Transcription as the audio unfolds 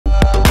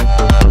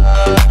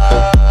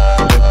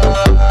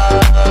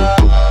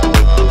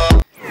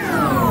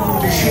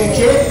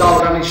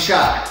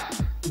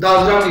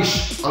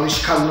davranış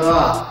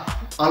alışkanlığa,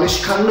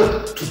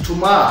 alışkanlık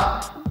tutuma,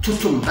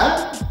 tutum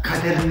da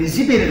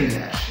kaderinizi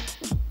belirler.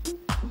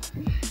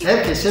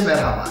 Herkese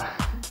merhaba.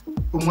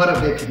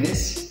 Umarım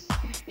hepiniz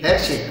her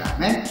şeye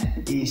rağmen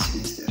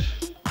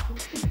iyisinizdir.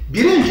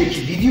 Bir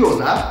önceki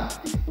videoda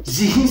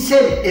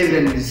zihinsel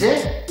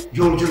evreninize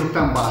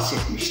yolculuktan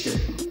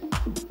bahsetmiştim.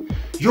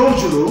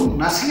 Yolculuğun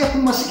nasıl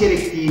yapılması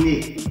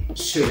gerektiğini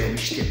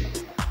söylemiştim.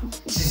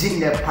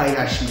 Sizinle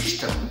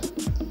paylaşmıştım.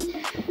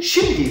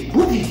 Şimdi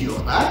bu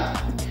videoda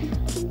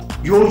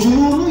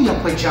yolculuğunu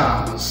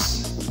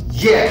yapacağımız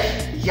yer,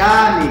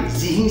 yani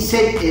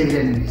zihinsel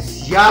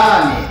evrenimiz,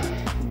 yani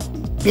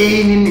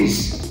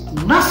beynimiz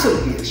nasıl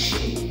bir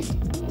şey?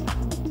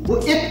 Bu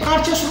et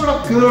parçası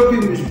olarak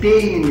gördüğümüz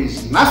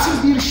beynimiz nasıl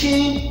bir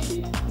şey?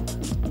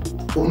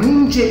 Onu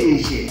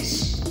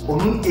inceleyeceğiz.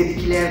 Onun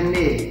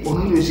etkilerini,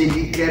 onun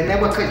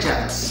özelliklerine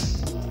bakacağız.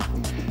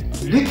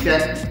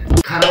 Lütfen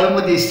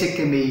kanalımı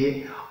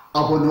desteklemeyi,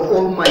 abone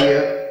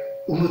olmayı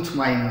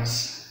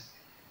unutmayınız.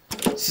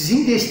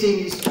 Sizin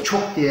desteğiniz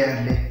çok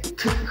değerli.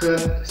 Tıpkı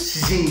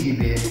sizin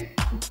gibi.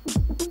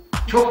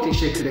 Çok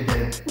teşekkür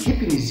ederim.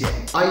 Hepinize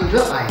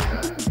ayrı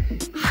ayrı.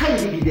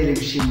 Haydi gidelim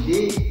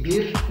şimdi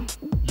bir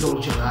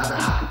yolculuğa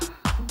daha.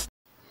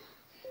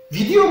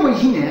 Videomu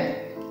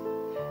yine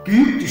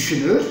büyük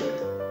düşünür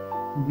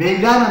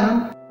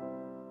Mevlana'nın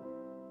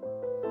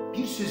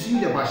bir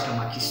sözüyle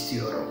başlamak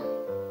istiyorum.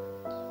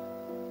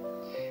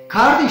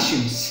 Kardeşim,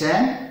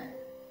 sen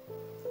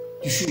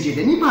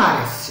düşünceden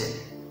ibaretsin.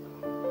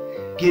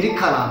 Geri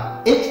kalan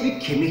et ve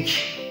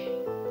kemik.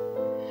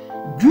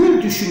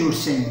 Gül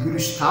düşünürsen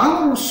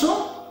gülistan olursun,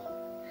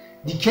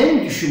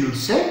 diken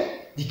düşünürsen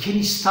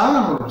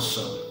dikenistan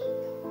olursun.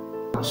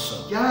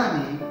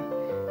 Yani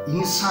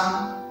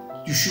insan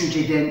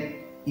düşünceden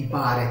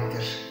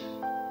ibarettir.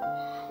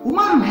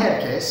 Umarım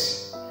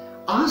herkes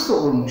ağızda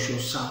olmuş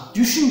olsa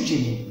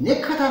düşüncenin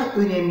ne kadar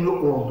önemli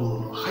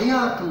olduğunu,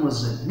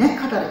 hayatımızı ne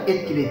kadar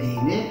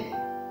etkilediğini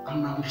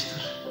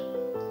anlamıştır.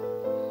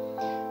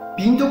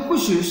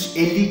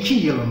 1952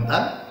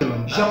 yılında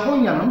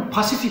Japonya'nın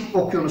Pasifik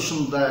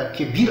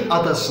Okyanusu'ndaki bir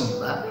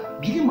adasında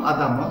bilim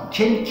adamı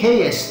Ken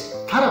Keyes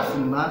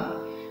tarafından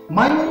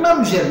maymunlar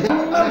üzerinde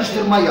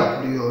araştırma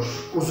yapılıyor.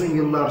 Uzun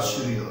yıllar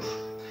sürüyor.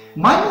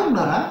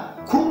 Maymunlara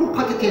kumlu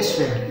patates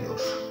veriliyor.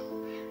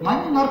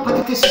 Maymunlar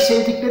patatesi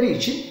sevdikleri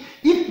için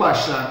ilk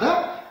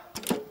başlarda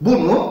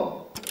bunu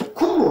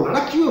kumlu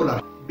olarak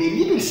yiyorlar.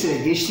 Belli bir süre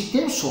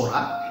geçtikten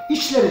sonra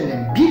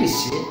içlerinden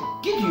birisi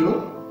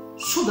gidiyor,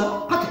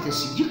 suda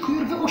patatesi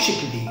yıkıyor ve o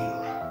şekilde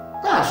yiyor.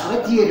 Daha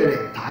sonra diğerleri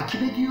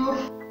takip ediyor.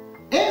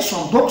 En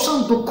son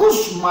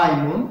 99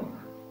 maymun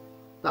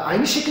da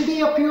aynı şekilde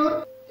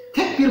yapıyor.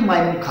 Tek bir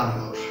maymun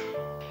kalıyor.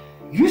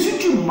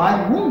 100.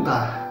 maymun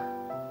da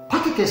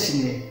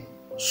patatesini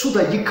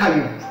suda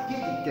yıkayıp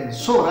yedikten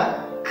sonra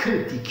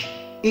kritik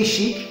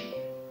eşik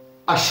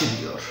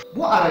aşılıyor.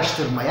 Bu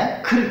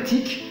araştırmaya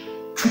kritik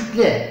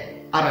kütle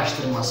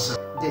araştırması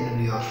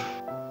deniliyor.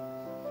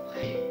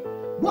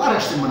 Bu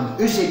araştırmanın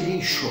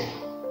özelliği şu.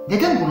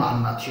 Neden bunu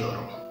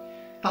anlatıyorum?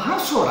 Daha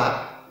sonra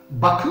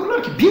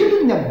bakıyorlar ki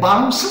birbirinden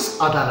bağımsız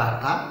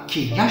adalarda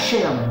ki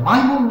yaşayan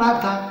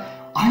maymunlar da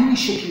aynı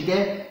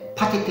şekilde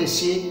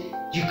patatesi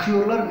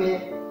yıkıyorlar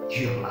ve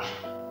yiyorlar.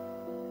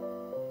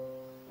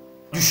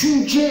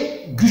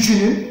 Düşünce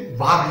gücünün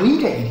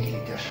varlığıyla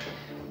ilgilidir.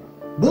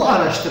 Bu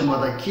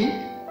araştırmadaki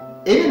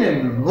en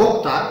önemli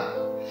nokta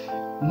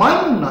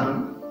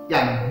maymunların,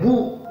 yani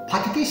bu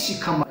patates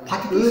yıkama,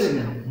 patates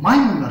öğrenen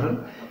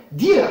maymunların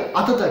diğer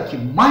adadaki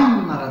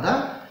maymunlara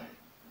da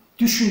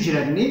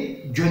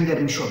düşüncelerini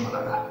göndermiş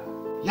olmaları.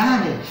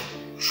 Yani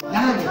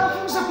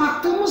etrafımıza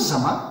baktığımız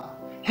zaman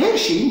her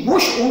şeyin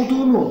boş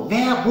olduğunu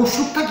veya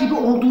boşlukta gibi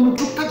olduğunu,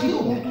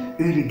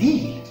 öyle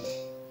değil.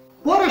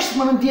 Bu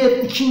araştırmanın diğer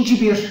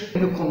ikinci bir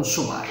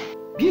konusu var.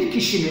 Bir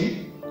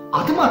kişinin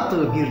adım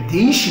attığı bir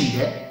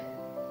değişimde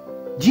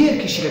diğer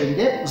kişilerin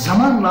de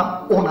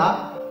zamanla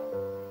ona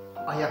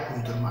ayak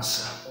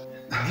uydurması.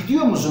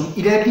 Videomuzun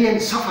ilerleyen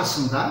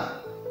safhasında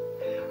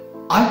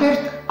Albert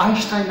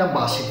Einstein'dan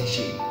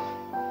bahsedeceğim.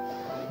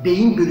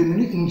 Beyin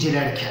bölümünü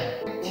incelerken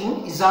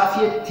onun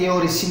izafiyet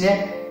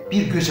teorisine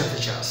bir göz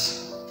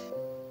atacağız.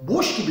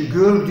 Boş gibi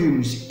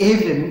gördüğümüz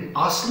evrenin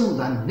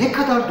aslında ne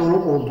kadar dolu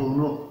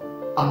olduğunu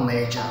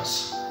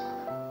anlayacağız.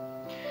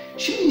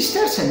 Şimdi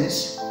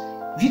isterseniz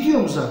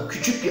videomuza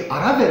küçük bir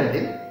ara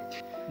verelim.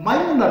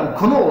 Maymunların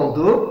konu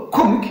olduğu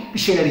komik bir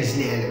şeyler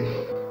izleyelim.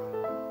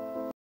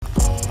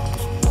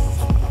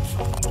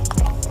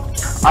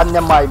 Anne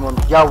maymun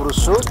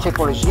yavrusu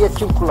teknolojiyi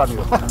etkin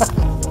kullanıyor.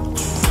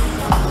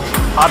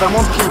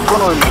 Adamın pimpon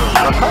oynuyor.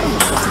 Bakar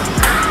mısın?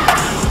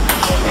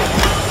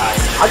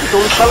 Hadi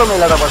doluşalım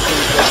el arabasının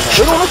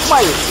üzerine. Beni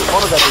unutmayın.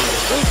 Onu da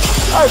biliyorsun.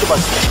 Haydi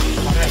bakalım.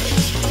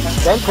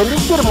 Ben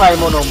temiz bir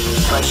maymunum.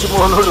 Başım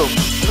onurum.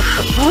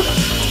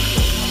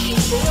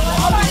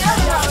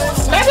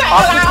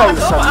 Afrika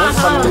insanının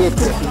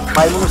samimiyeti.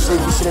 Maymunun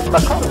sevgisine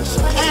bakar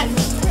mısın?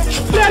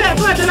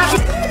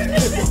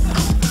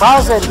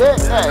 Bazen de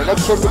öyle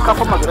kendi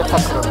kafama göre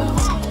takılırım.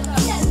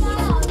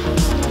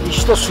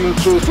 İşte suyun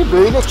keyfi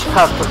böyle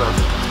çıkartılır.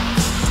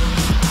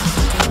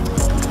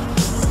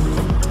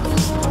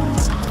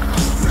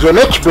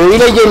 Yemek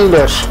böyle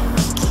yenilir.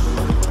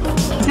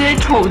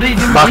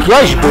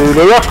 Makyaj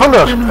böyle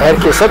yapılır.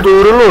 Herkese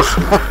duyurulur.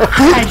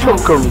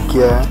 Çok komik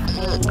ya.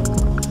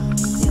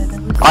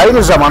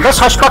 Aynı zamanda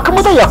saç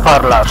bakımı da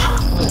yaparlar.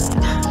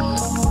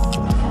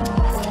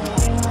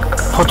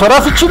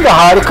 Fotoğraf için de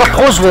harika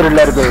poz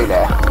verirler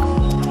böyle.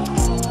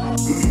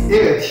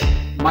 Evet,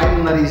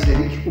 maymunları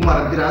izledik.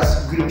 Umarım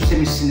biraz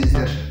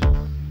gülümsemişsinizdir.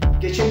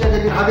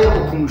 Geçenlerde bir haber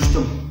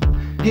okumuştum.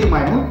 Bir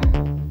maymun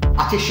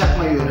ateş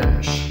yakmayı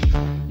öğrenmiş.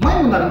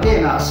 Maymunların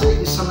DNA'sı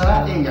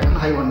insanlara en yakın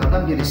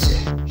hayvanlardan birisi.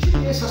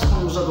 Şimdi esas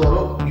konumuza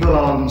doğru yol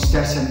alalım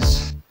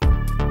isterseniz.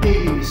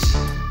 Beynimiz.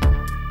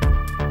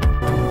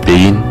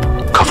 Beyin,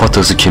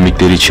 kafatası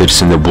kemikleri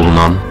içerisinde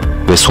bulunan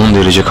ve son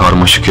derece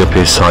karmaşık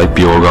yapıya sahip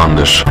bir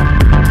organdır.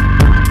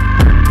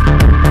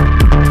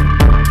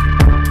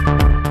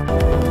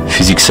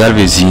 Fiziksel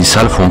ve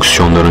zihinsel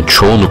fonksiyonların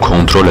çoğunu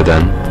kontrol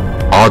eden,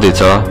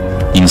 adeta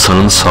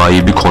insanın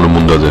sahibi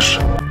konumundadır.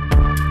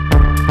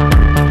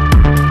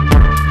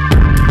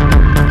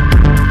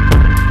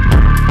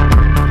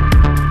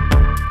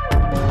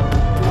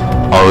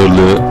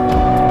 Ağırlığı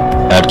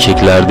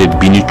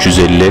erkeklerde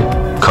 1350,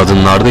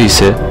 kadınlarda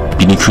ise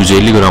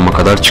 1250 grama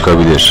kadar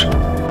çıkabilir.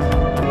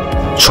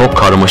 Çok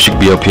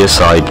karmaşık bir yapıya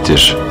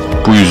sahiptir.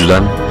 Bu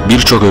yüzden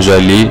birçok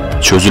özelliği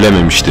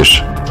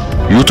çözülememiştir.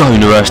 Utah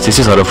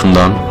Üniversitesi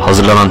tarafından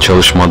hazırlanan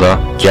çalışmada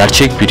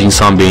gerçek bir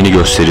insan beyni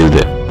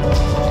gösterildi.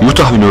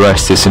 Utah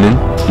Üniversitesi'nin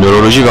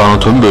Nöroloji ve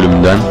Anatomi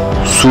bölümünden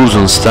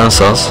Susan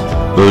Stensas,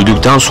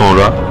 öldükten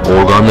sonra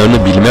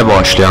organlarını bilime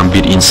başlayan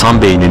bir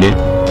insan beynini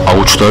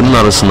avuçlarının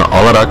arasına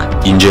alarak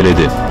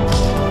inceledi.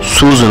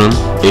 Susan'ın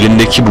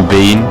elindeki bu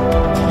beyin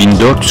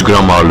 1400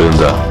 gram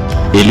ağırlığında.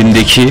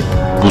 Elindeki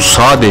bu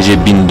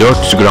sadece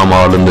 1400 gram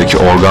ağırlığındaki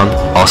organ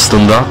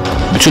aslında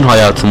bütün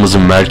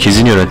hayatımızın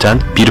merkezini yöneten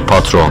bir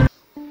patron.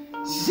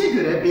 Size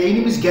göre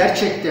beynimiz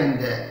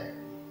gerçekten de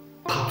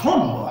patron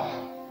mu?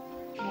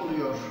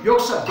 Oluyor.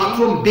 Yoksa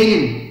patron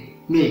benim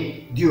mi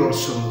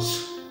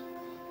diyorsunuz?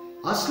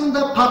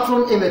 Aslında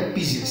patron evet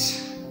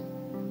biziz.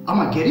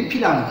 Ama geri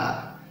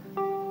planda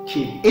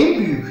ki en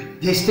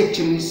büyük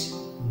destekçimiz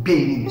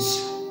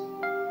beynimiz.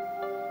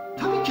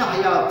 Tabii ki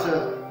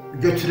hayatı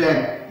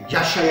götüren,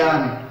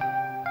 yaşayan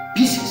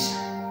biziz.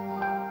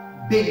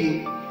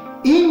 Beyin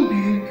en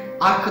büyük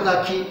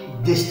arkadaki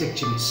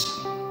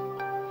destekçimiz.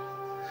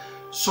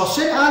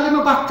 Sosyal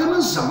aleme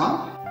baktığınız zaman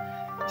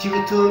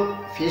Twitter,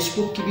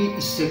 Facebook gibi,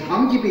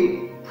 Instagram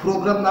gibi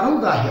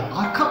programların dahi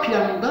arka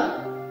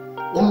planında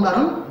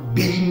onların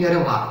beyinleri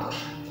vardır.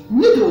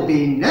 Nedir o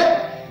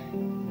beyinler?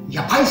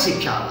 Yapay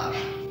zekalar,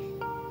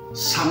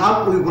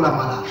 sanal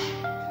uygulamalar.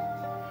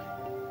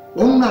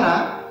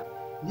 Onlara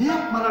ne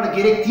yapmaları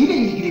gerektiğiyle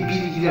ilgili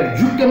bilgiler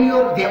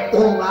yükleniyor ve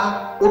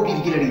onlar o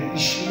bilgileri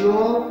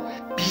işliyor,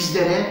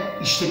 bizlere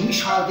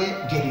işlenmiş halde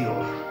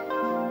geliyor.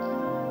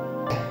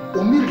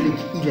 Omurilik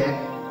ile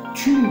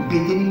tüm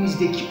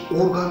bedenimizdeki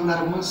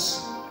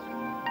organlarımız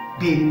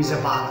beynimize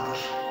bağlıdır.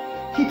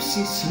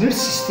 Hepsi sinir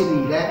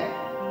sistemiyle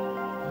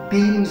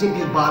beynimize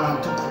bir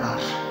bağlantı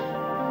kurar.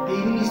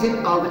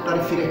 Beynimizden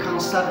aldıkları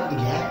frekanslar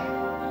ile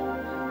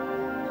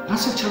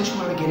nasıl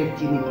çalışmaları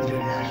gerektiğini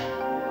bilirler.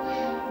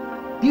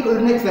 Bir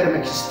örnek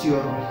vermek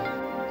istiyorum.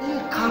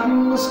 Eğer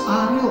karnınız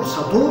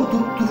ağrıyorsa doğru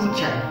durup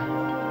dururken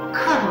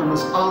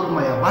karnınız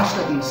ağrımaya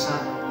başladıysa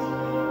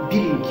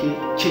bilin ki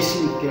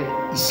kesinlikle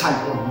ishal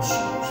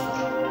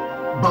olmuşsunuzdur.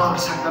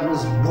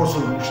 Bağırsaklarınız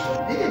bozulmuştur.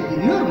 Neden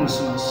biliyor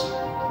musunuz?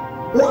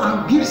 O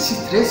an bir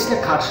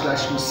stresle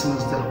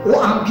karşılaşmışsınızdır.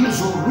 O an bir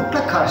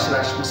zorlukla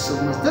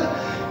karşılaşmışsınızdır.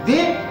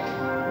 Ve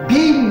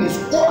beyniniz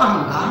o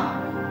anda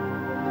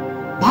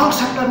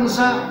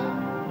bağırsaklarınıza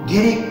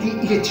gerekli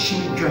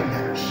iletişimi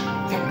gönderir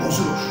ve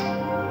bozulur.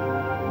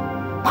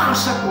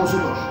 Bağırsak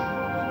bozulur.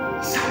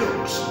 İshal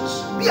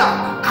olursunuz. Bir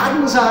anda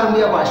karnınız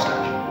ağrımaya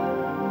başlar.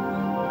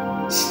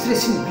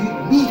 Stresin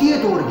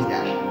mideye doğru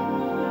gider.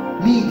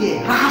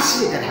 Mide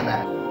rahatsız eder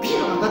hemen.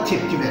 Bir anda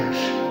tepki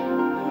verir.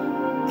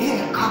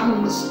 Eğer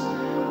karnınız,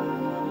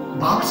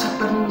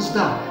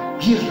 bağırsaklarınızda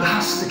bir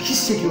rahatsızlık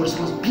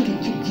hissediyorsanız bilin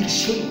ki bir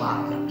şey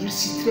vardır, bir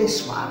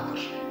stres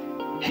vardır.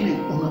 Hemen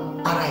onu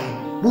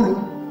arayın, bulun,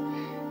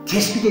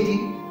 tespit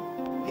edin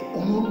ve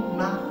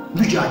onunla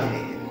mücadele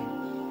edin.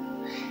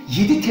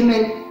 7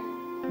 temel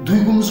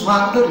duygumuz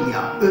vardır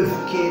ya,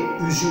 öfke,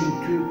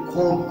 üzüntü,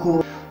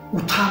 korku,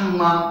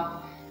 utanma,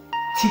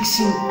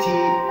 tiksinti,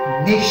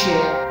 neşe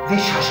ve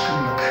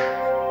şaşkınlık.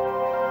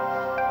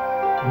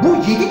 Bu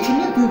 7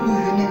 temel duyguyu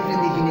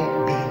yönlendiren de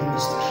yine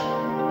beynimizdir.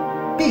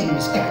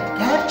 Beynimiz evet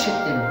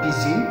gerçekten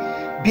bizim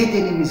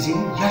bedenimizin,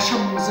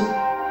 yaşamımızın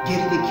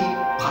gerideki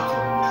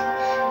patronudur.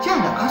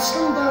 Yani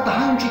aslında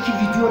daha önceki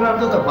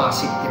videolarda da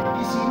bahsettim.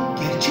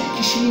 Bizim gerçek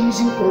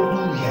kişiliğimizin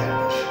olduğu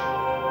yerdir.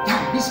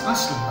 Yani biz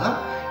aslında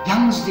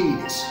yalnız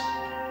değiliz.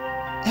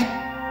 Hep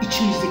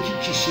içimizdeki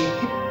kişi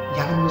hep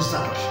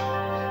yanımızdadır.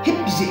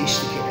 Hep bize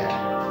eşlik eder.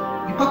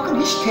 Bir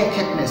bakın hiç terk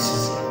etmez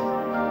sizi.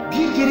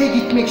 Bir yere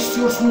gitmek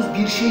istiyorsunuz,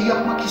 bir şey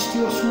yapmak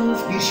istiyorsunuz,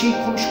 bir şey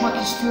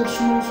konuşmak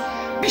istiyorsunuz.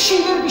 Bir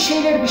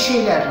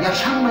şeyler,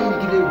 yaşamla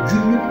ilgili,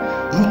 günlük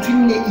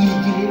rutinle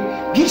ilgili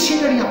bir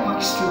şeyler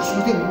yapmak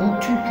istiyorsunuz değil mi? Bunun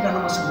tüm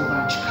planlaması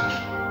buradan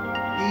çıkar.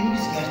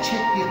 Beynimiz gerçek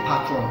bir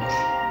patrondur.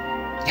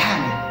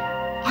 Yani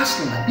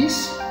aslında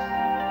biz,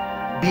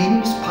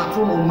 beynimiz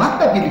patron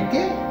olmakla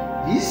birlikte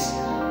biz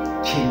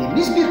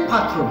kendimiz bir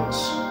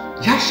patronuz.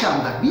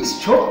 Yaşamda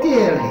biz çok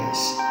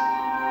değerliyiz.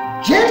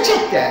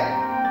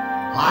 Gerçekten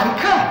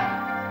harika.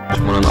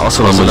 Bunun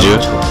asıl amacı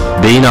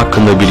beyin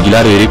hakkında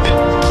bilgiler verip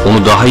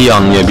onu daha iyi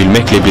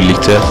anlayabilmekle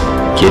birlikte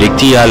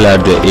gerektiği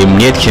yerlerde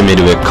emniyet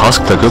kemeri ve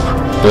kask takıp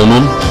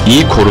onun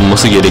iyi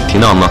korunması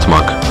gerektiğini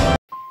anlatmak.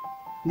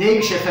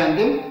 Neymiş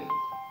efendim?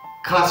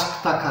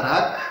 Kask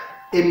takarak,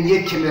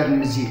 emniyet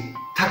kemerimizi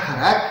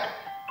takarak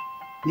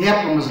ne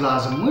yapmamız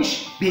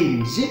lazımmış?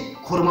 Beynimizi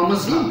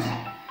korumamız değil mi?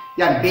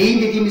 Yani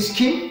beyin dediğimiz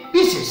kim?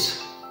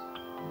 Biziz.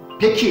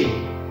 Peki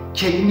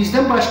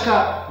kendimizden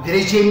başka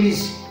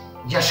vereceğimiz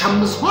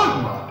yaşamımız var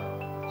mı?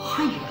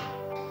 Hayır.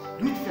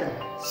 Lütfen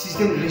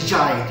sizden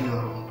rica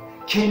ediyorum.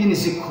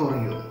 Kendinizi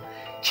koruyun.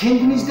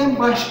 Kendinizden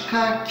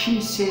başka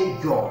kimse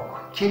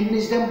yok.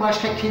 Kendinizden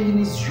başka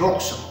kendiniz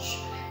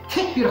yoksunuz.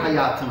 Tek bir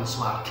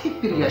hayatınız var,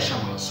 tek bir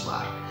yaşamınız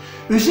var.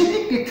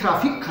 Özellikle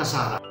trafik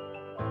kazaları.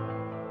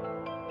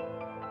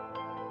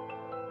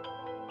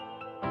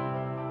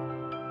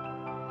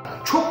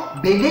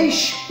 Çok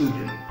beleş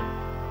ölüm.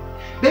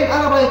 Ben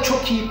arabayı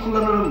çok iyi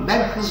kullanırım,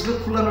 ben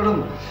hızlı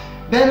kullanırım.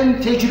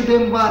 Benim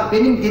tecrübem var,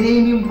 benim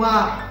deneyimim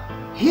var.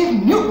 Her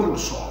ne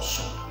olursa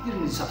olsun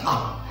birinize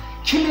alın,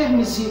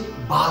 kemerinizi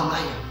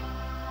bağlayın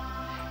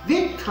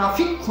ve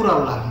trafik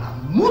kurallarına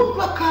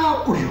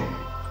mutlaka uyun.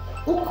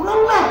 O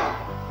kurallar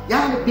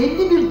yani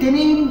belli bir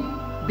deneyim,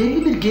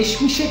 belli bir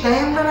geçmişe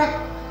dayanarak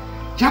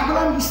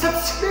yapılan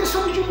istatistikler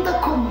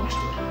sonucunda konmuştur.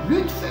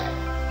 Lütfen.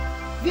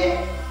 Ve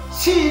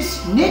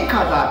siz ne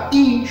kadar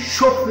iyi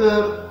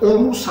şoför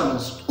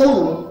olursanız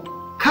olun,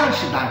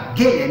 karşıdan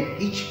gelen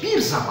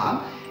hiçbir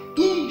zaman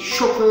iyi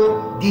şoför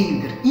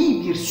değildir,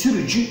 iyi bir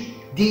sürücü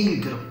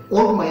değildir,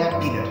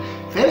 olmayabilir.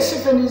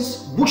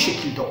 Felsefeniz bu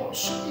şekilde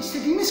olsun.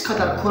 İstediğiniz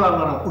kadar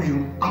kurallara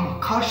uyun ama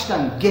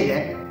karşıdan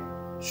gelen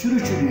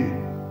sürücülüğü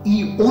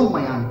iyi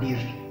olmayan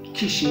bir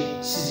kişi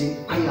sizin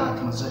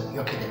hayatınızı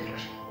yok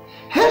edebilir.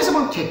 Her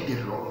zaman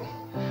tedbirli olun.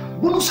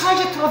 Bunu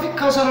sadece trafik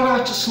kazaları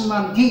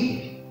açısından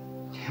değil,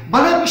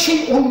 bana bir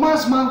şey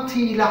olmaz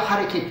mantığıyla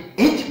hareket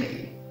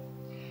etmeyin.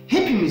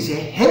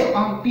 Hepimize her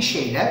an bir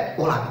şeyler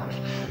olabilir.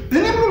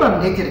 Önemli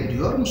olan nedir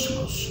biliyor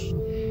musunuz?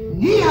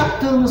 Ne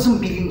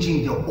yaptığınızın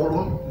bilincinde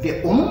olun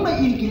ve onunla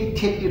ilgili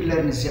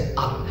tedbirlerinizi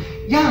alın.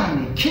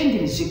 Yani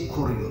kendinizi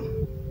koruyun.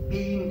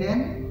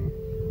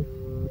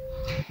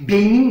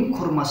 Beynin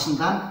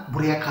korumasından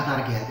buraya kadar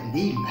geldim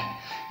değil mi?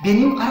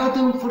 Benim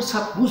aradığım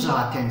fırsat bu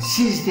zaten.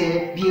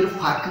 Sizde bir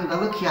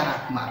farkındalık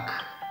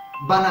yaratmak.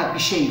 Bana bir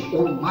şey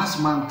olmaz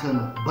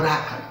mantığını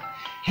bırakın.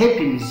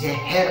 Hepimize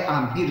her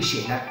an bir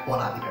şeyler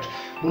olabilir.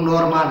 Bu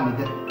normal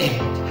midir?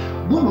 Evet.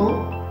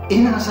 Bunu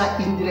en aza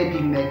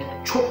indirebilmek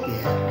çok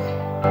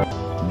değerli.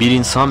 Bir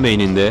insan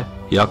beyninde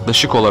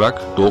yaklaşık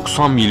olarak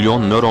 90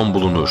 milyon nöron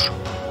bulunur.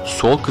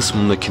 Sol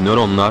kısmındaki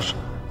nöronlar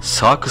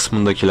sağ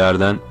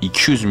kısmındakilerden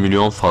 200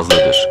 milyon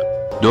fazladır.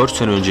 4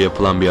 sene önce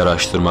yapılan bir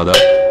araştırmada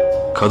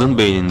kadın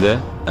beyninde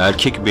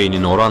erkek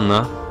beynine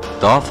oranla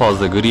daha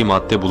fazla gri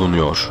madde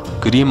bulunuyor.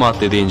 Gri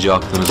madde deyince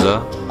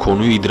aklınıza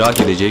konuyu idrak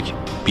edecek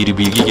bir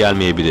bilgi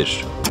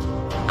gelmeyebilir.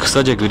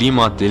 Kısaca gri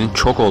maddenin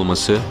çok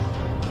olması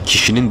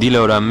kişinin dil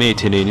öğrenme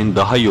yeteneğinin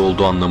daha iyi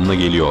olduğu anlamına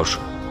geliyor.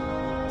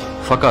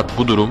 Fakat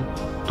bu durum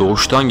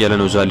doğuştan gelen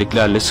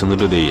özelliklerle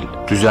sınırlı değil.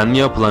 Düzenli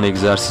yapılan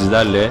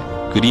egzersizlerle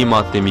gri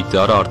madde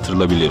miktarı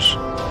artırılabilir.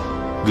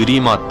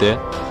 Gri madde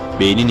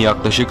beynin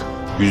yaklaşık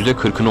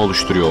 %40'ını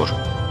oluşturuyor.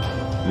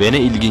 Ve ne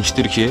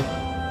ilginçtir ki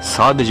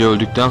sadece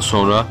öldükten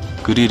sonra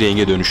gri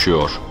renge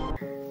dönüşüyor.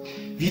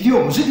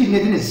 Videomuzu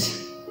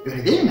dinlediniz.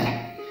 Öyle değil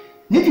mi?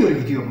 Ne diyor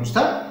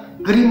videomuzda?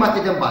 Gri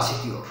maddeden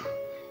bahsediyor.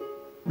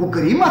 Bu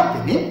gri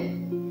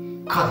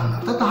maddenin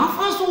kadınlarda daha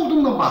fazla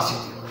olduğundan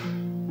bahsediyor.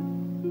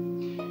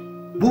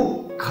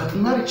 Bu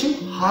kadınlar için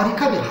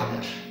harika bir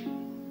haber.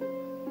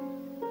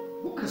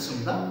 Bu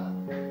kısımda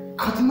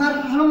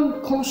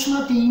kadınların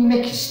konusuna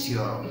değinmek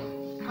istiyorum.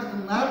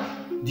 Kadınlar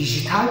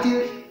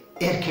dijitaldir,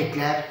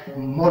 erkekler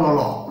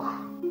monolog.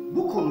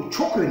 Bu konu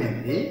çok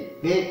önemli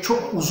ve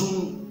çok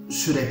uzun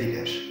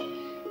sürebilir.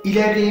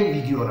 İlerleyen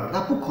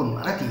videolarda bu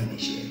konulara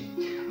değineceğim.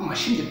 Ama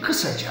şimdi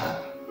kısaca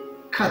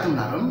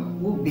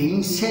kadınların bu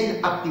beyinsel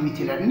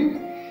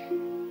aktivitelerinin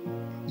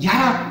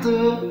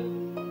yarattığı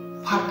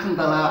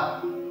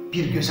farkındalığa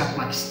bir göz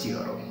atmak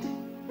istiyorum.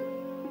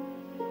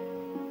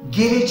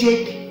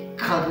 Gelecek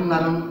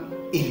kadınların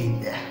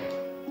elinde.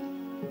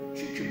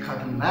 Çünkü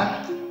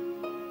kadınlar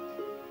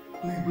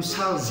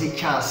duygusal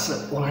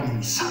zekası olan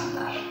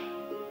insanlar.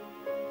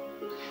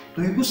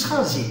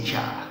 Duygusal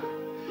zeka.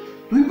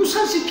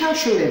 Duygusal zeka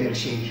şöyle bir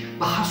şey.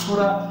 Daha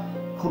sonra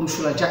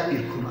konuşulacak bir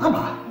konu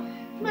ama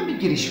hemen bir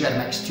giriş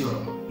vermek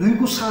istiyorum.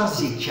 Duygusal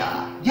zeka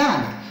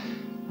yani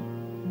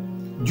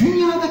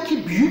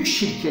Dünyadaki büyük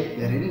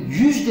şirketlerin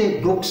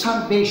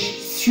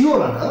 %95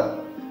 CEO'ları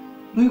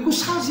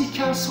duygusal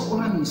zekası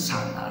olan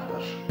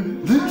insanlardır.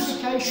 Duygusal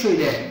zekayı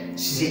şöyle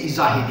size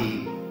izah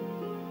edeyim.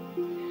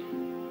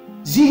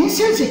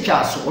 Zihinsel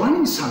zekası olan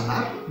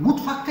insanlar,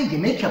 mutfakta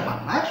yemek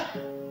yapanlar,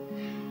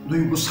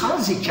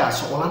 duygusal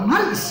zekası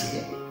olanlar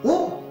ise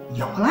o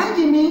yapılan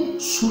yemeğin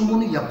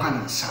sunumunu yapan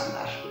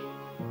insanlar.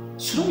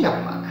 Sunum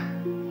yapmak.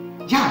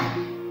 Yani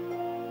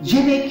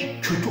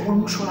yemek kötü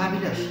olmuş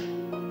olabilir.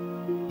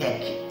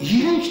 Belki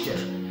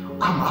iğrençtir.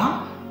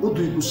 Ama o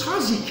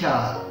duygusal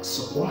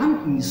zekası olan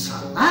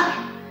insanlar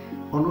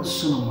onun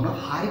sunumunu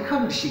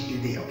harika bir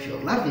şekilde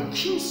yapıyorlar ve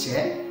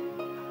kimse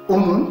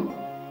onun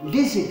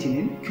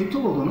lezzetinin kötü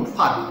olduğunu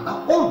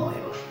farkında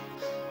olmuyor.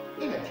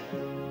 Evet,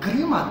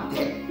 gri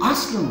madde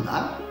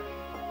aslında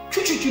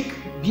küçücük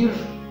bir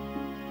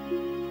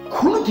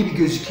konu gibi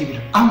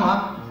gözükebilir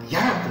ama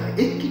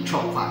yarattığı etki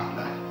çok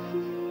farklı.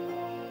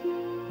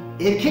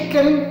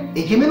 Erkeklerin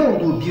egemen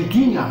olduğu bir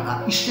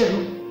dünyada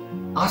işlerin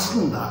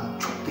aslında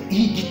çok da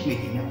iyi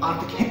gitmediğini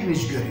artık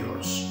hepimiz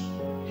görüyoruz.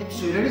 Hep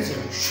söyleriz ya,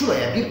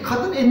 şuraya bir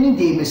kadın elinin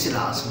değmesi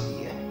lazım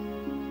diye.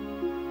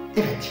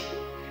 Evet,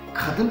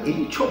 kadın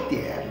eli çok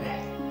değerli.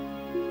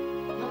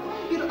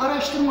 Yapılan bir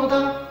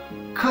araştırmada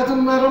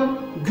kadınların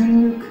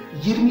günlük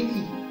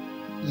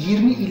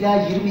 20 ila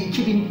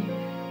 22 bin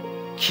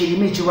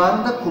kelime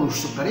civarında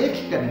konuştukları,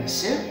 erkeklerin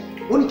ise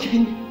 12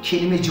 bin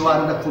kelime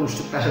civarında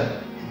konuştukları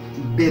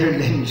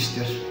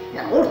belirlenmiştir.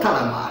 Yani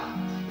ortalama,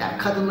 yani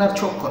kadınlar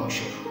çok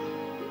konuşur.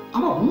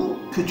 Ama bunu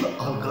kötü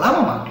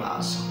algılamamak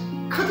lazım.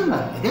 Kadınlar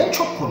neden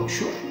çok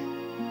konuşur?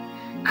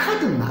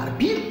 Kadınlar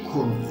bir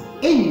konuyu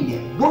enine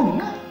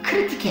boyuna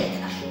kritik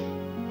eder.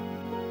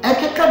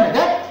 Erkekler ne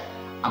der?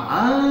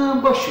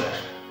 Aman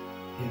boşver.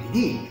 Öyle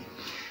değil.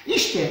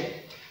 İşte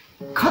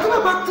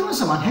kadına baktığınız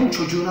zaman hem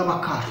çocuğuna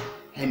bakar,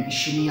 hem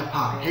işini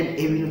yapar, hem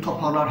evini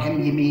toparlar,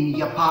 hem yemeğini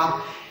yapar.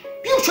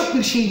 Birçok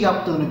bir şey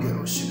yaptığını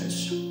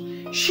görürsünüz.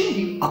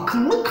 Şimdi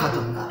akıllı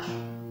kadınlar,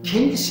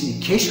 kendisini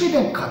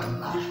keşfeden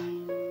kadınlar,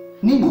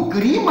 bu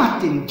gri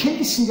maddenin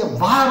kendisinde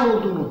var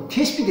olduğunu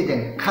tespit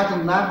eden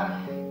kadınlar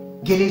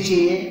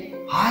geleceğe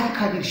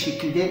harika bir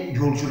şekilde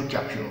yolculuk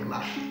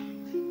yapıyorlar.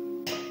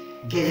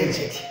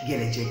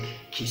 Gelecek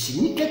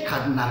kesinlikle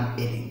kadınların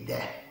elinde.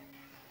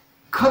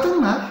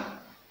 Kadınlar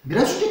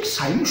biraz önceki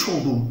saymış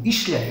olduğum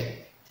işleri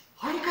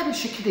harika bir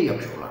şekilde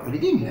yapıyorlar,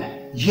 öyle değil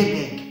mi?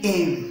 Yemek,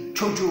 ev,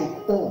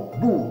 çocuk, o,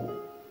 bu.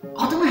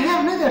 Adına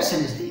her ne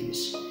derseniz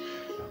deyiniz.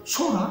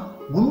 Sonra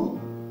bunu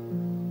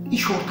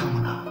iş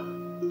ortamına,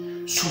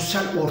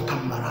 sosyal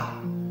ortamlara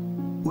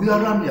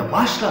uyarlanmaya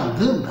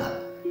başlandığında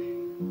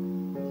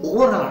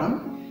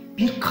oranın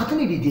bir kadın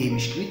evi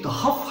değmiş gibi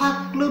daha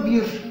farklı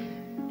bir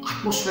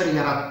atmosfer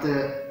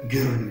yarattığı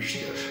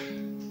görülmüştür.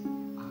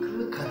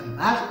 Akıllı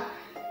kadınlar,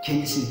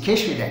 kendisini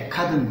keşfeden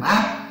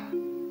kadınlar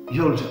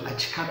yolculuğa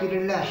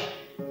çıkabilirler.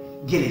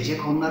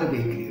 Gelecek onları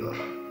bekliyor.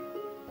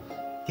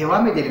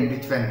 Devam edelim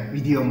lütfen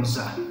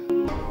videomuza.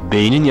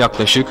 Beynin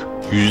yaklaşık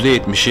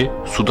 %70'i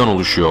sudan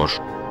oluşuyor.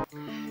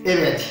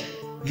 Evet,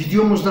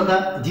 videomuzda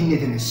da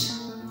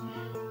dinlediniz.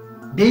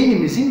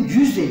 Beynimizin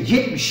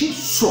 %70'i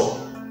su.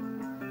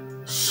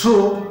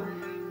 Su,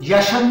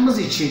 yaşamımız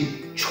için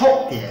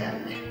çok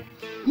değerli.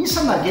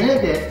 İnsanlar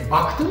genelde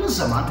baktığınız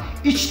zaman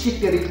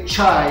içtikleri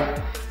çay,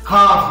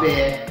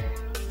 kahve,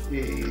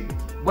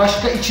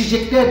 başka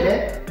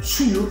içeceklerle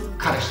suyu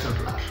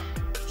karıştırırlar.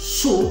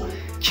 Su,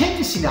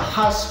 kendisine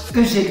has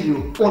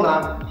özelliği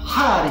olan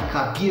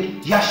harika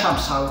bir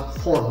yaşamsal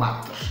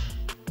formattır.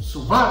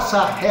 Su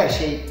varsa her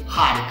şey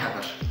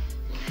harikadır.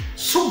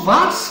 Su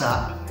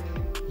varsa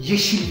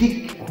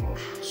yeşillik olur.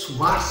 Su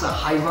varsa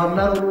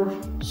hayvanlar olur.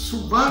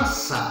 Su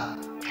varsa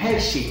her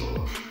şey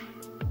olur.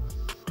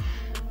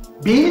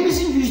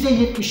 Beynimizin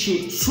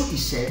 %70'i su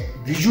ise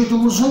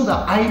vücudumuzun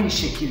da aynı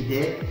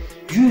şekilde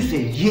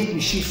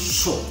 %70'i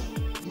su.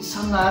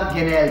 İnsanlar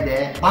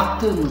genelde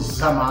baktığımız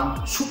zaman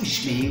su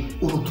içmeyi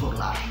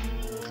unuturlar.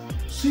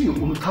 Suyu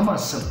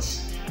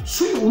unutamazsınız.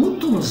 Suyu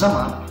unuttuğunuz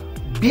zaman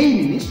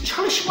beyniniz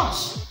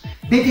çalışmaz.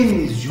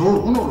 Bedeniniz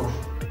yorgun olur.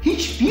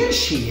 Hiçbir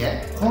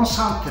şeye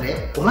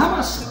konsantre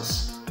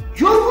olamazsınız.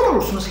 Yorgun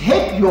olursunuz,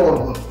 hep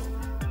yorgun.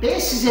 Ben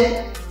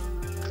size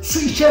su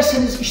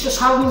içerseniz işte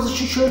sağlığınız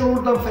için şöyle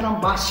oradan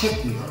falan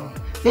bahsetmiyorum.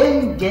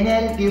 Ben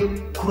genel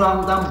bir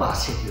kuramdan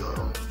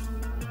bahsediyorum.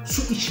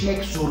 Su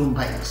içmek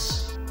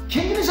zorundayız.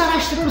 Kendiniz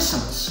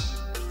araştırırsınız.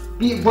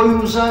 Bir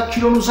boyunuza,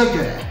 kilonuza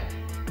göre,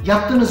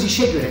 yaptığınız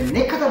işe göre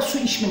ne kadar su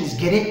içmeniz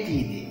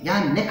gerektiğini,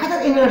 yani ne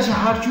kadar enerji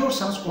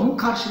harcıyorsanız onun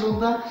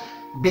karşılığında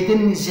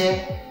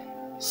bedeninize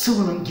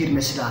sıvının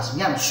girmesi lazım.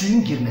 Yani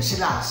suyun girmesi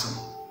lazım.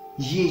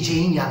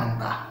 Yiyeceğin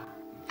yanında.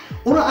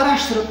 Onu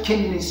araştırıp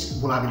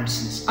kendiniz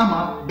bulabilirsiniz.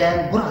 Ama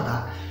ben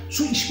burada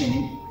su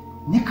içmenin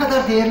ne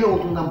kadar değerli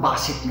olduğundan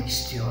bahsetmek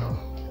istiyorum.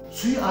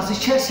 Suyu az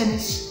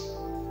içerseniz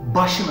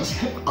başınız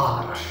hep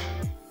ağrır.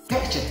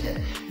 Gerçekten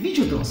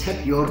vücudumuz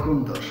hep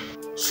yorgundur.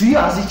 Suyu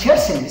az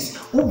içerseniz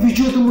o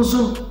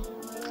vücudumuzun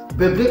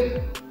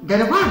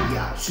böbrekleri var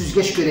ya,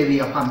 süzgeç görevi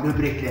yapan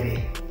böbrekleri.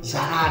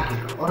 zarar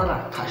görür,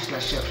 oralar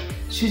taşlaşır,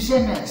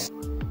 süzemez.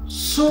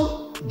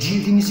 Su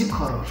cildimizi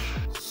korur.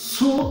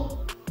 Su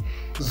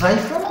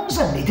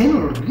zayıflamamıza neden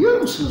olur,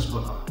 biliyor musunuz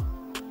bunu?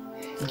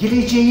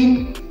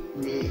 Geleceğin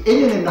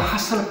en önemli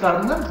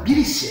hastalıklarından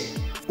birisi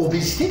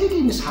obezite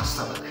dediğimiz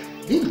hastalık.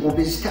 Değil mi?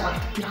 Obezite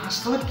artık bir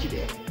hastalık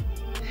gibi.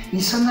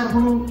 İnsanlar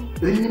bunun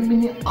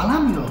önlemini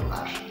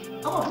alamıyorlar.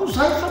 Ama bu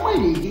zayıflama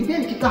ile ilgili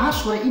belki daha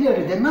sonra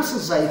ileride nasıl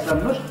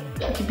zayıflanır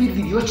belki bir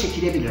video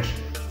çekilebilir.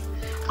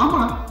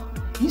 Ama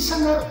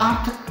insanlar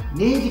artık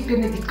ne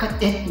yediklerine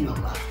dikkat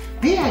etmiyorlar.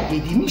 Veya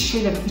yediğimiz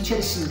şeylerin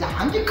içerisinde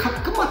hangi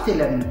katkı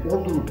maddelerinin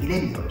olduğunu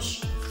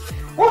bilemiyoruz.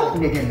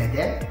 O nedenle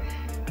de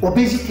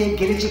obezite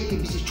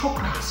gelecekte bizi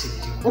çok rahatsız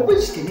edecek.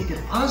 Obezite nedir?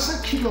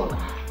 Fazla kilolar,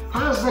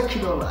 fazla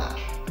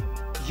kilolar.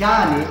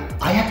 Yani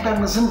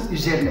ayaklarınızın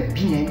üzerine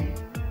binen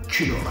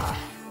kilolar.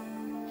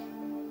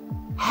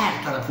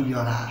 Her tarafı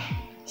yorar.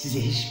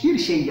 Size hiçbir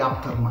şey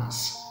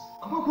yaptırmaz.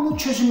 Ama bunun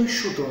çözümü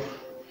şudur.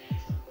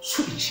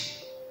 Su için.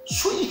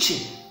 Su için.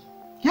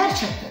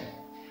 Gerçekten.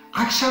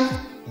 Akşam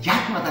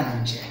yatmadan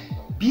önce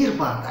bir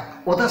bardak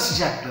oda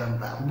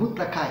sıcaklığında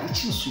mutlaka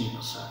için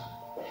suyunuzu.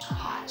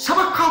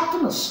 Sabah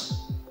kalktınız.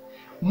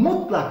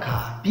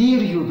 Mutlaka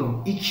bir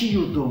yudum, 2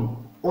 yudum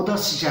oda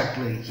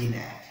sıcaklığı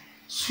yine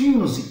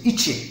suyunuzu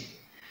için.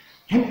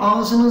 Hem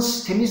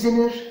ağzınız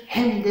temizlenir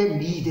hem de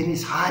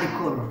mideniz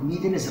harika olur.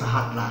 Mideniz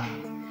rahatlar.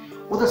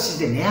 O da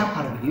sizde ne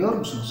yapar biliyor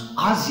musunuz?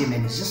 Az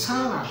yemenizi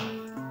sağlar.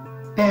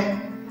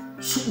 Ben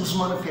su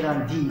uzmanı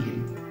falan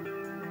değilim.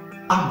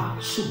 Ama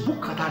su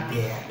bu kadar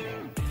değerli.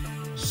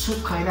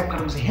 Su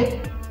kaynaklarımızı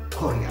hep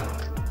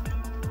koruyalım.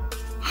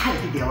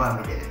 Haydi devam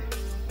edelim.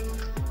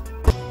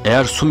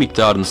 Eğer su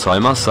miktarını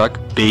saymazsak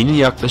beynin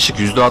yaklaşık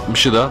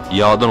 %60'ı da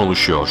yağdan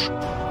oluşuyor.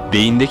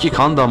 Beyindeki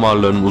kan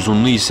damarlarının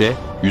uzunluğu ise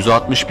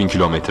 160.000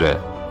 kilometre.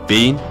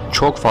 Beyin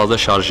çok fazla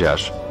şarj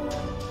yer.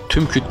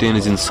 Tüm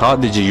kütlenizin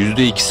sadece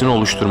 %2'sini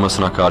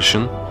oluşturmasına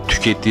karşın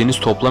tükettiğiniz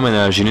toplam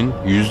enerjinin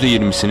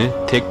 %20'sini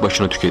tek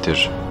başına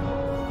tüketir.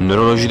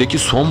 Nörolojideki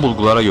son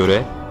bulgulara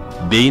göre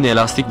beyin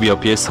elastik bir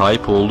yapıya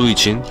sahip olduğu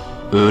için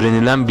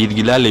öğrenilen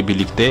bilgilerle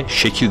birlikte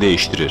şekil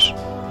değiştirir.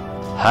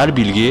 Her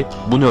bilgi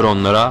bu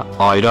nöronlara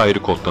ayrı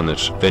ayrı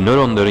kodlanır ve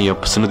nöronların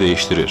yapısını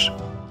değiştirir.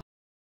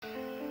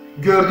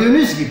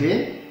 Gördüğünüz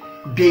gibi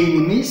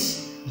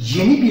beynimiz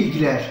yeni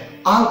bilgiler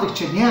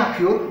aldıkça ne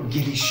yapıyor?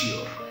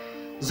 Gelişiyor.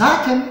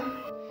 Zaten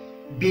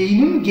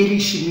beynin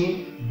gelişimi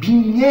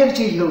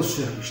binlerce yıl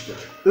sürmüştür.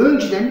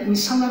 Önceden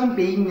insanların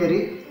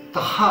beyinleri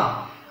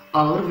daha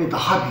ağır ve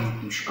daha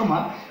büyükmüş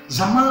ama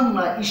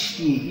zamanla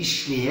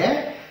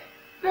işleye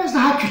biraz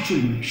daha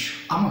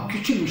küçülmüş. Ama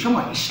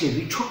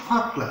işlevi çok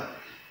farklı.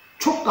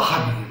 Çok daha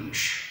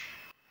büyümüş.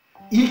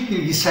 İlk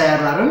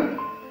bilgisayarların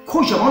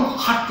kocaman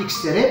hard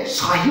disklere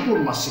sahip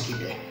olması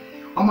gibi.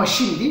 Ama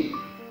şimdi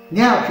ne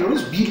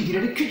yapıyoruz?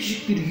 Bilgileri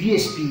küçücük bir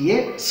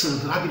USB'ye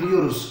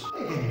sığdırabiliyoruz.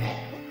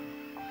 Nedenle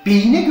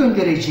beyine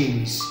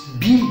göndereceğimiz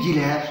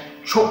bilgiler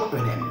çok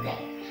önemli.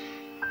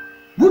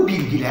 Bu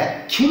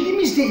bilgiler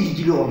kendimizle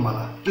ilgili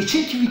olmalı.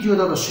 Geçenki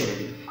videoda da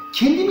söyledim.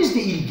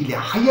 Kendimizle ilgili,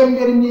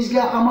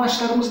 hayallerimizle,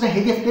 amaçlarımızla,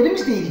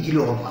 hedeflerimizle ilgili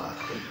olmalı.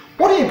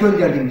 Oraya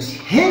gönderdiğimiz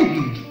her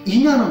bilgi,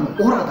 inanın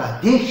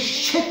orada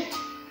dehşet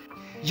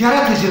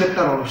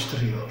yaratıcılıklar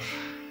oluşturuyor.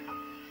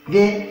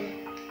 Ve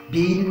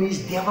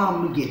beynimiz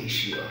devamlı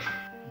gelişiyor.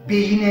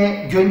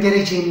 Beyine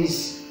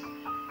göndereceğiniz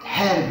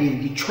her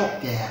bilgi çok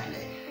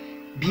değerli.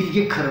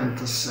 Bilgi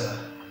kırıntısı,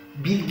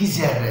 bilgi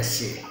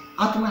zerresi,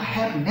 adına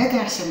her ne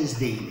derseniz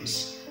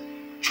deyiniz.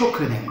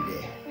 Çok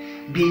önemli.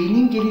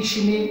 Beynin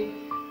gelişimi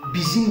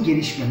bizim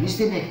gelişmemiz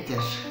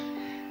demektir.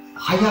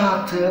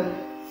 Hayatı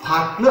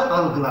farklı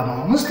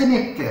algılamamız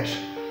demektir.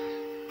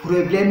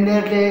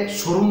 Problemlerle,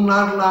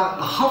 sorunlarla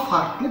daha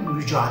farklı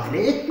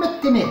mücadele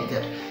etmek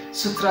demektir.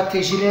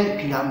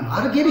 Stratejiler,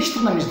 planlar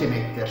geliştirmemiz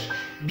demektir.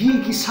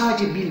 Bilgi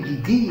sadece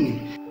bilgi değil.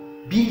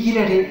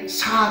 Bilgileri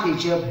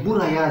sadece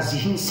buraya,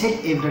 zihinsel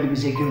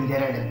evrenimize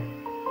gönderelim.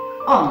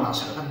 Ondan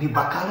sonra da bir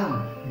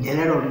bakalım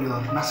neler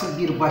oluyor, nasıl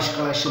bir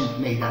başkalaşım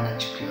meydana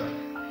çıkıyor.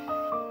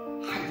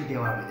 Haydi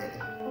devam edelim.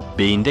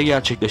 Beyinde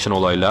gerçekleşen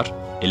olaylar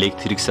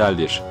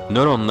elektrikseldir.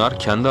 Nöronlar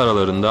kendi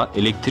aralarında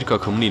elektrik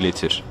akımını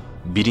iletir.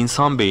 Bir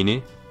insan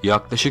beyni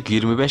yaklaşık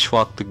 25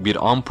 wattlık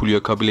bir ampul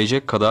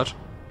yakabilecek kadar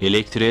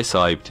elektriğe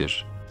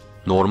sahiptir.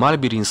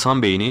 Normal bir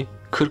insan beyni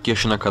 40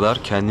 yaşına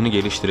kadar kendini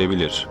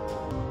geliştirebilir.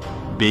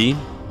 Beyin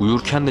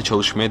uyurken de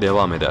çalışmaya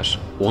devam eder.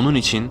 Onun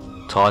için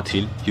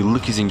tatil,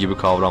 yıllık izin gibi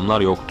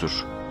kavramlar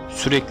yoktur.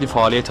 Sürekli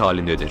faaliyet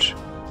halindedir.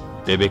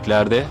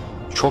 Bebeklerde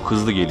çok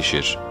hızlı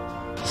gelişir.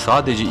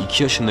 Sadece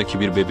 2 yaşındaki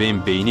bir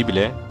bebeğin beyni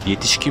bile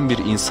yetişkin bir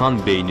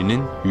insan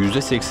beyninin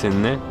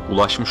 %80'ine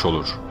ulaşmış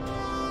olur.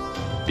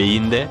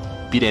 Beyinde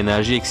bir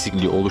enerji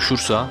eksikliği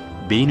oluşursa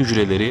beyin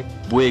hücreleri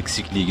bu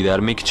eksikliği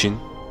gidermek için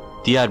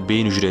diğer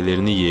beyin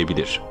hücrelerini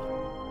yiyebilir.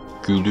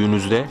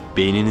 Güldüğünüzde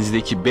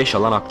beyninizdeki 5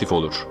 alan aktif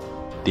olur.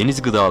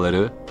 Deniz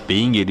gıdaları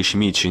beyin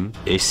gelişimi için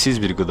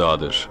eşsiz bir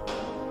gıdadır.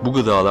 Bu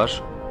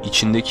gıdalar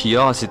içindeki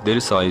yağ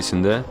asitleri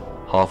sayesinde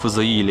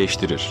hafızayı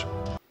iyileştirir.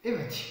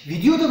 Evet,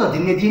 videoda da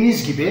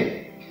dinlediğiniz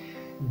gibi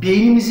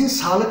Beynimizin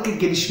sağlıklı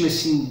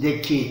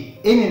gelişmesindeki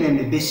en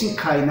önemli besin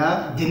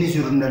kaynağı deniz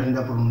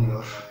ürünlerinde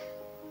bulunuyor.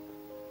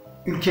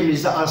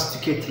 Ülkemizde az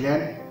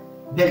tüketilen,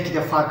 belki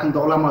de farkında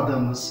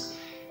olamadığımız,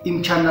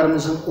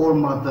 imkanlarımızın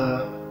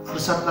olmadığı,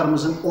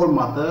 fırsatlarımızın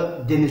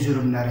olmadığı deniz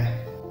ürünleri.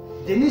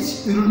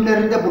 Deniz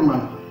ürünlerinde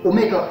bulunan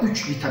omega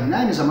 3 vitamini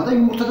aynı zamanda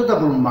yumurtada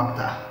da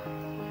bulunmakta.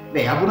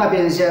 Veya buna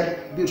benzer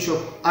birçok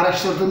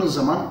araştırdığınız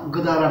zaman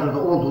gıdalarda da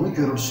olduğunu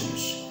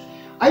görürsünüz.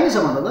 Aynı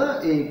zamanda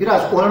da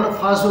biraz oranı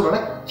fazla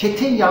olarak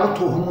keten yağlı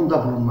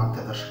tohumunda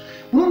bulunmaktadır.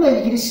 Bununla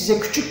ilgili size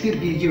küçük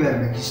bir bilgi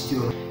vermek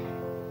istiyorum.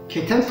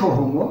 Keten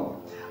tohumu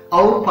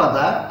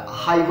Avrupa'da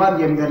hayvan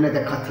yemlerine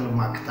de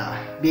katılmakta,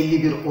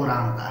 belli bir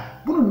oranda.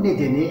 Bunun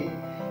nedeni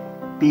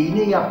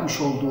beyine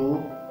yapmış olduğu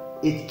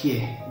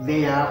etki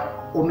veya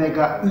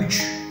omega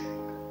 3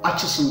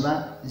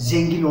 açısından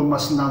zengin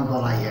olmasından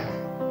dolayı.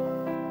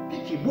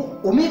 Peki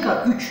bu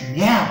omega 3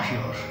 ne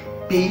yapıyor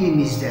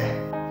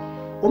beynimizde?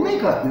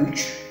 Omega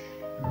 3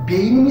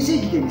 beynimize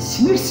giden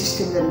sinir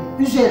sistemlerinin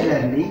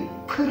üzerlerini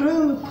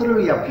pırıl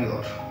pırıl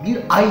yapıyor. Bir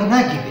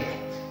ayna gibi.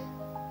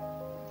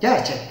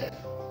 Gerçekten.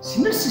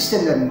 Sinir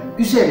sistemlerinin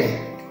üzeri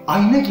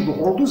ayna gibi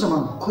olduğu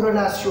zaman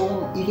korelasyon,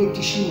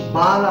 iletişim,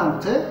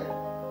 bağlantı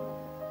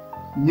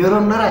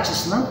nöronlar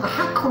açısından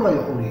daha kolay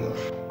oluyor.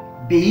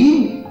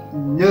 Beyin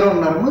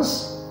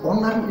nöronlarımız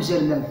onların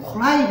üzerinden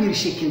kolay bir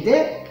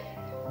şekilde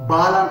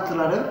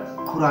bağlantıları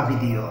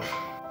kurabiliyor.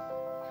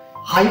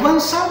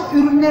 Hayvansal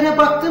ürünlere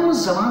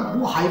baktığımız zaman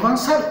bu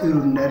hayvansal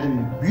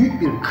ürünlerin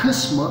büyük bir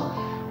kısmı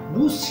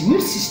bu sinir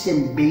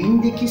sistemi,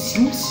 beyindeki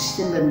sinir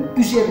sistemlerinin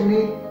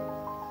üzerini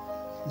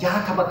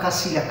yağ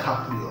tabakasıyla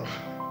kaplıyor.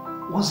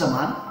 O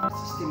zaman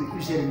sistemi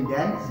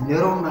üzerinden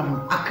nöronların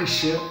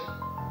akışı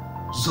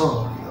zor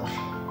oluyor.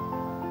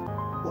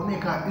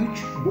 Omega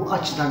 3 bu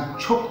açıdan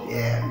çok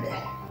değerli.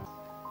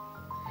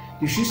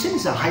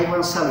 Düşünsenize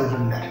hayvansal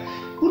ürünler.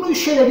 Bunu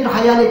şöyle bir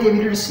hayal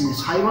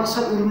edebilirsiniz.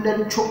 Hayvansal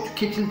ürünlerin çok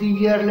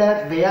tüketildiği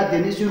yerler veya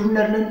deniz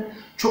ürünlerinin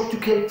çok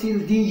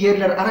tüketildiği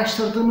yerler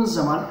araştırdığınız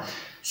zaman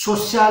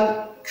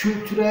sosyal,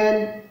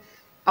 kültürel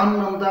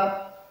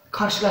anlamda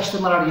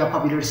karşılaştırmalar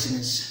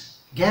yapabilirsiniz.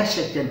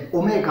 Gerçekten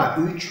omega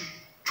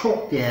 3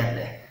 çok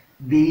değerli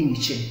beyin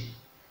için.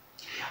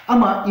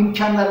 Ama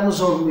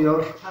imkanlarımız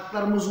olmuyor,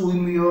 şartlarımız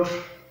uymuyor,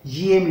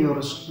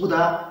 yiyemiyoruz. Bu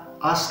da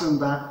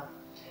aslında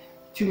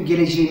tüm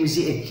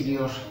geleceğimizi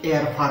etkiliyor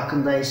eğer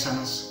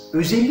farkındaysanız.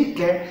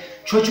 Özellikle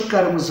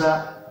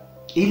çocuklarımıza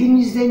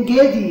elimizden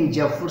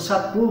geldiğince,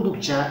 fırsat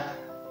buldukça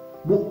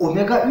bu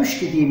omega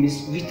 3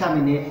 dediğimiz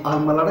vitamini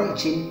almaları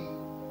için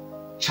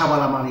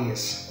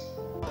çabalamalıyız.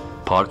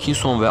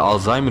 Parkinson ve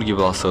Alzheimer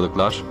gibi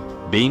hastalıklar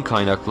beyin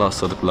kaynaklı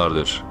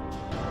hastalıklardır.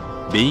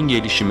 Beyin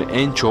gelişimi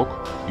en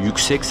çok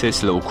yüksek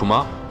sesle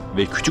okuma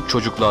ve küçük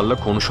çocuklarla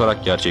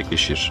konuşarak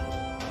gerçekleşir.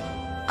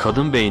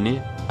 Kadın beyni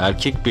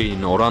erkek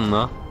beynine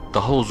oranla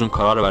daha uzun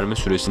karar verme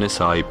süresine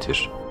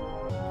sahiptir.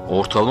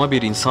 Ortalama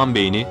bir insan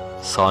beyni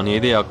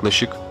saniyede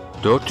yaklaşık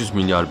 400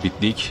 milyar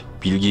bitlik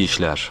bilgi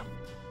işler.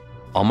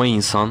 Ama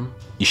insan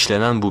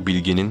işlenen bu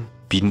bilginin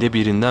binde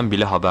birinden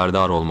bile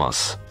haberdar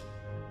olmaz.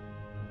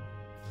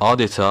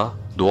 Adeta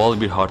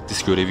doğal bir hard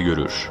disk görevi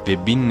görür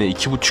ve 1000 ile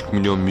 2,5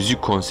 milyon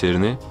müzik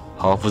konserini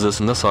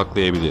hafızasında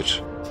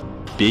saklayabilir.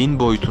 Beyin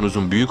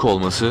boyutunuzun büyük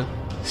olması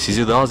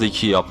sizi daha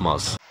zeki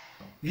yapmaz.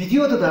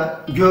 Videoda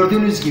da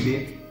gördüğünüz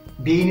gibi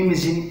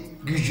beynimizin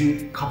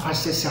gücü,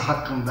 kapasitesi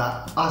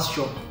hakkında az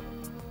çok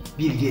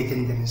bilgi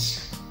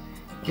edindiniz.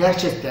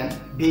 Gerçekten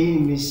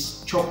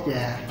beynimiz çok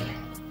değerli.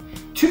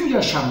 Tüm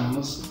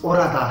yaşamımız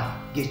orada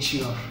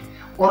geçiyor,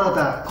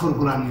 orada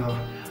kurgulanıyor.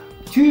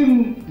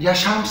 Tüm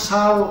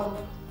yaşamsal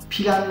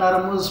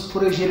planlarımız,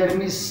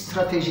 projelerimiz,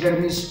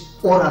 stratejilerimiz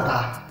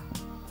orada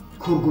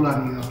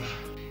kurgulanıyor.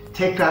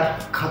 Tekrar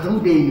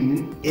kadın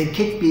beyninin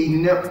erkek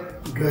beynine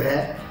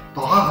göre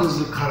daha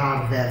hızlı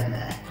karar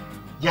verme,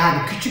 yani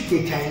küçük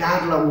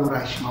detaylarla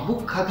uğraşma,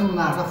 bu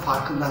kadınlarda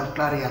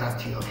farkındalıklar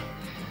yaratıyor.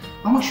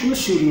 Ama şunu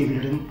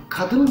söyleyebilirim,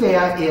 kadın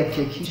veya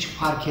erkek hiç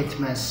fark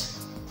etmez.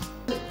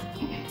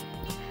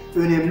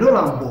 Önemli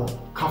olan bu,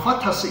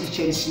 kafatası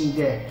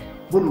içerisinde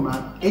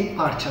bulunan et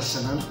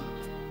parçasının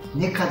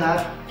ne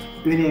kadar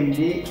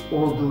önemli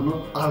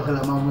olduğunu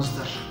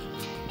algılamamızdır.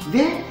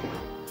 Ve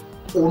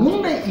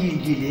onunla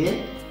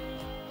ilgili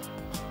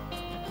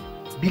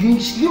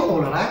bilinçli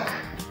olarak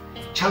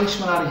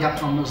çalışmalar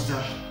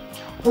yapmamızdır.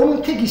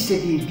 Onun tek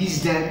istediği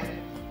bizden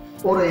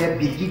oraya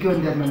bilgi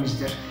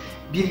göndermemizdir.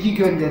 Bilgi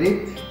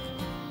gönderip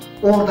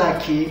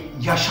oradaki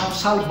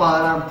yaşamsal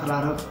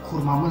bağlantıları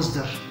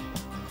kurmamızdır.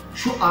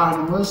 Şu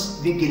anımız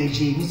ve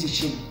geleceğimiz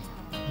için.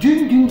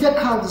 Dün dünde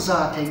kaldı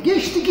zaten.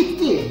 Geçti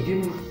gitti.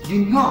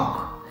 Dün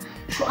yok.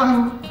 Şu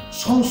an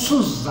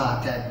sonsuz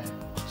zaten.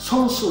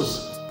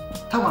 Sonsuz.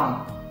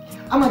 Tamam.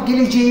 Ama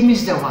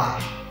geleceğimiz de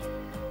var.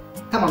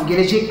 Tamam,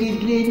 gelecekle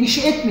ilgili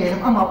endişe etmeyelim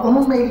ama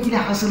onunla ilgili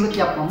hazırlık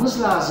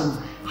yapmamız lazım.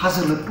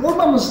 Hazırlıklı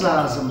olmamız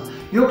lazım.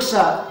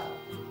 Yoksa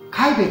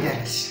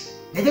kaybederiz.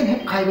 Neden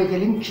hep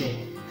kaybedelim ki?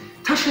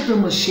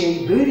 Taşıdığımız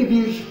şey böyle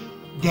bir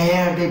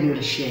değerde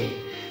bir şey.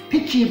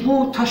 Peki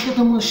bu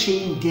taşıdığımız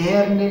şeyin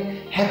değerini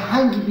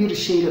herhangi bir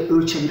şeyle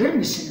ölçebilir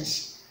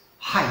misiniz?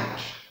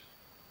 Hayır.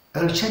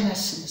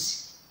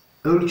 Ölçemezsiniz.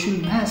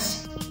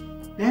 Ölçülmez.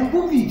 Ben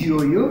bu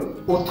videoyu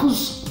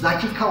 30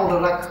 dakika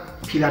olarak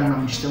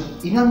planlamıştım.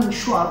 İnanın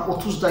şu an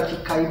 30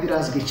 dakikayı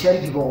biraz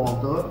geçer gibi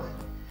oldu.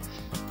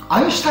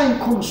 Einstein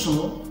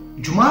konusunu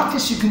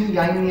cumartesi günü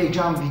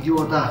yayınlayacağım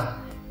videoda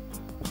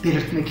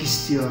belirtmek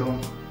istiyorum.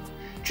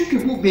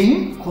 Çünkü bu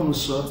beyin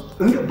konusu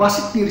öyle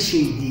basit bir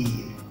şey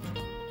değil.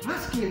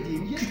 Rast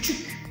geldiğim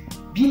küçük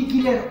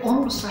bilgiler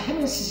olursa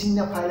hemen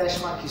sizinle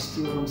paylaşmak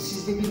istiyorum.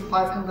 Sizde bir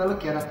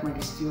farkındalık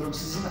yaratmak istiyorum.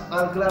 Sizin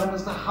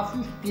algılarınızda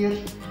hafif bir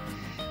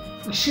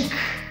ışık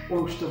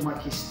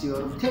oluşturmak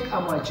istiyorum. Tek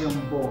amacım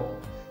bu.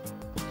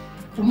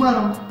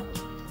 Umarım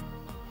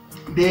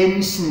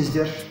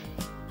beğenmişsinizdir.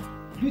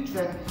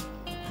 Lütfen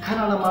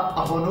kanalıma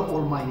abone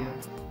olmayı,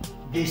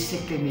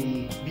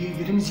 desteklemeyi,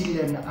 bildirim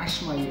zillerini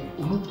açmayı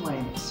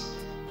unutmayınız.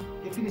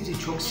 Hepinizi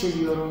çok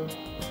seviyorum.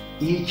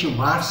 İyi ki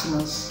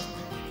varsınız.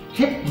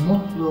 Hep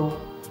mutlu,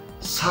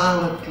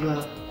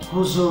 sağlıklı,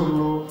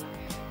 huzurlu,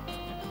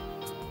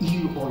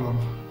 iyi olun.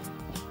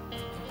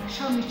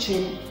 Yaşam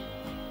için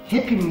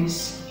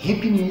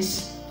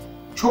hepiniz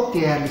çok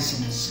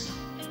değerlisiniz.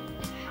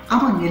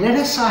 Ama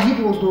nelere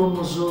sahip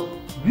olduğumuzu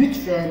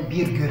lütfen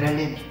bir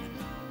görelim.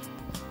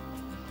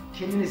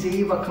 Kendinize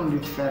iyi bakın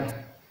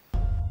lütfen.